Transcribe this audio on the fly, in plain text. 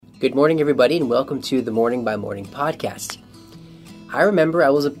Good morning, everybody, and welcome to the Morning by Morning podcast. I remember I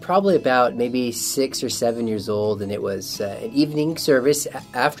was probably about maybe 6 or 7 years old, and it was an evening service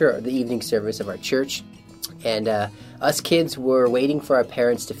after the evening service of our church, and us kids were waiting for our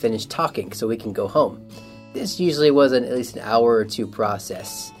parents to finish talking so we can go home. This usually was at least an hour or two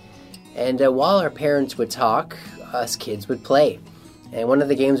process, and while our parents would talk, us kids would play. And one of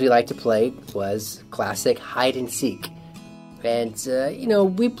the games we liked to play was classic hide and seek. And,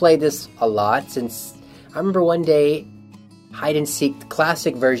 we played this a lot since I remember one day hide and seek, the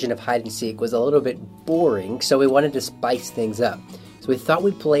classic version of hide and seek, was a little bit boring, so we wanted to spice things up. So we thought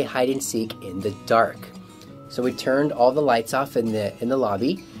we'd play hide and seek in the dark. So we turned all the lights off in the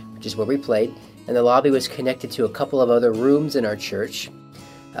lobby, which is where we played, and the lobby was connected to a couple of other rooms in our church,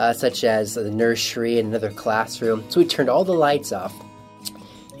 such as the nursery and another classroom. So we turned all the lights off,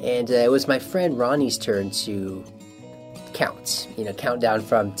 and it was my friend Ronnie's turn to count down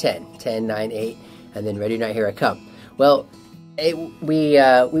from 10, 9, 8, and then ready, now, here I come. Well, we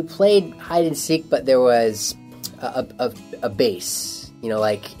played hide and seek, but there was a base.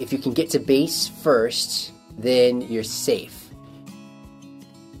 Like if you can get to base first, then you're safe.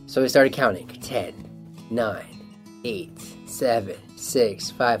 So we started counting. 10, 9, 8, 7,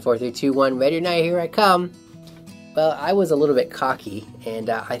 6, 5, 4, 3, 2, 1, ready, now, here I come. Well, I was a little bit cocky, and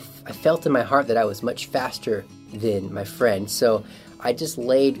I felt in my heart that I was much faster than my friend, so I just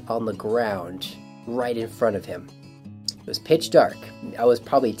laid on the ground right in front of him. It was pitch dark. I was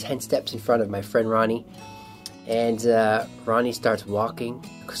probably 10 steps in front of my friend Ronnie, and Ronnie starts walking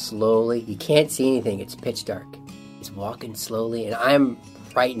slowly. He can't see anything. It's pitch dark. He's walking slowly, and I'm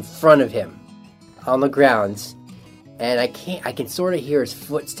right in front of him on the ground, and I can sort of hear his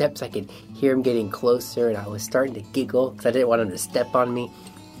footsteps. I can hear him getting closer, and I was starting to giggle because I didn't want him to step on me.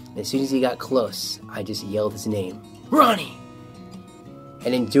 As soon as he got close, I just yelled his name, Ronnie!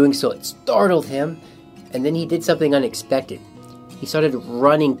 And in doing so, it startled him, and then he did something unexpected. He started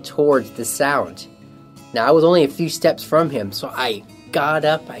running towards the sound. Now, I was only a few steps from him, so I got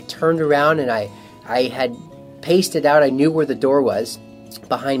up, I turned around, and I had paced it out. I knew where the door was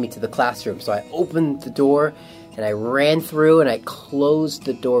behind me to the classroom, so I opened the door, and I ran through, and I closed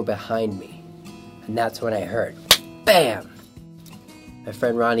the door behind me. And that's when I heard, bam! My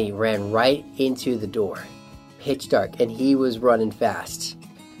friend Ronnie ran right into the door, pitch dark, and he was running fast.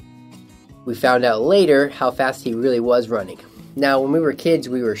 We found out later how fast he really was running. Now, when we were kids,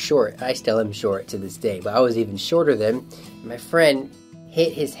 we were short. I still am short to this day, but I was even shorter then. My friend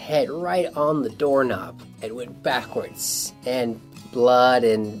hit his head right on the doorknob and went backwards, and blood,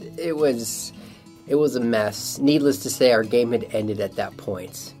 and it was a mess. Needless to say, our game had ended at that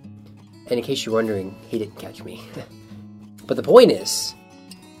point. And in case you're wondering, he didn't catch me. But the point is,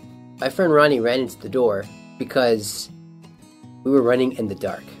 my friend Ronnie ran into the door because we were running in the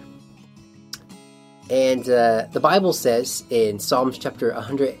dark. And the Bible says in Psalms chapter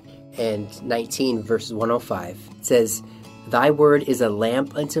 119, verses 105, it says, Thy word is a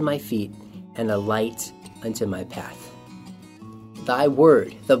lamp unto my feet and a light unto my path. Thy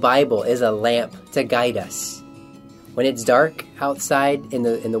word, the Bible, is a lamp to guide us. When it's dark outside in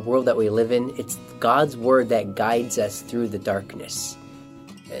the world that we live in, it's God's word that guides us through the darkness.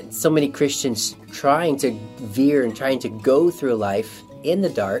 And so many Christians trying to veer and trying to go through life in the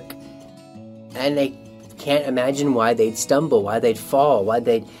dark, and they can't imagine why they'd stumble, why they'd fall, why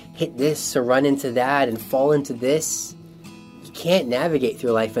they'd hit this or run into that and fall into this. You can't navigate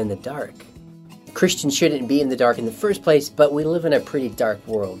through life in the dark. Christians shouldn't be in the dark in the first place, but we live in a pretty dark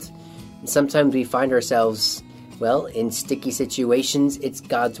world. And sometimes we find ourselves, in sticky situations. It's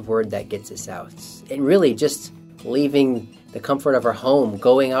God's word that gets us out. And really, just leaving the comfort of our home,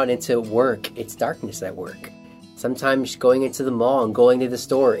 going out into work, it's darkness at work. Sometimes going into the mall and going to the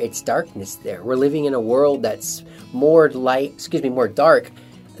store, it's darkness there. We're living in a world that's more dark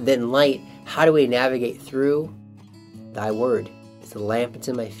than light. How do we navigate through? Thy word is a lamp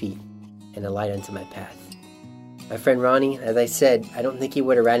unto my feet and a light unto my path. My friend Ronnie, as I said, I don't think he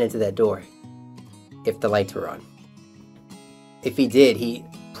would have ran into that door if the lights were on. If he did, he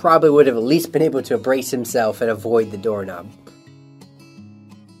probably would have at least been able to brace himself and avoid the doorknob.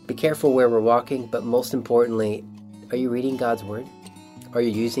 Be careful where we're walking, but most importantly, are you reading God's word? Are you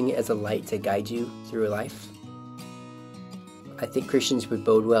using it as a light to guide you through life? I think Christians would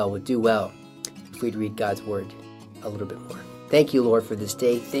do well if we'd read God's word a little bit more. Thank you, Lord, for this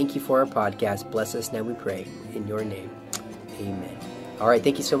day. Thank you for our podcast. Bless us now, we pray. In your name, amen. All right,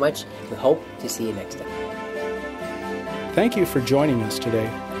 thank you so much. We hope to see you next time. Thank you for joining us today.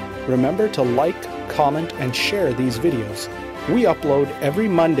 Remember to like, comment, and share these videos. We upload every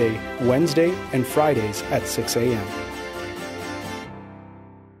Monday, Wednesday, and Fridays at 6 a.m.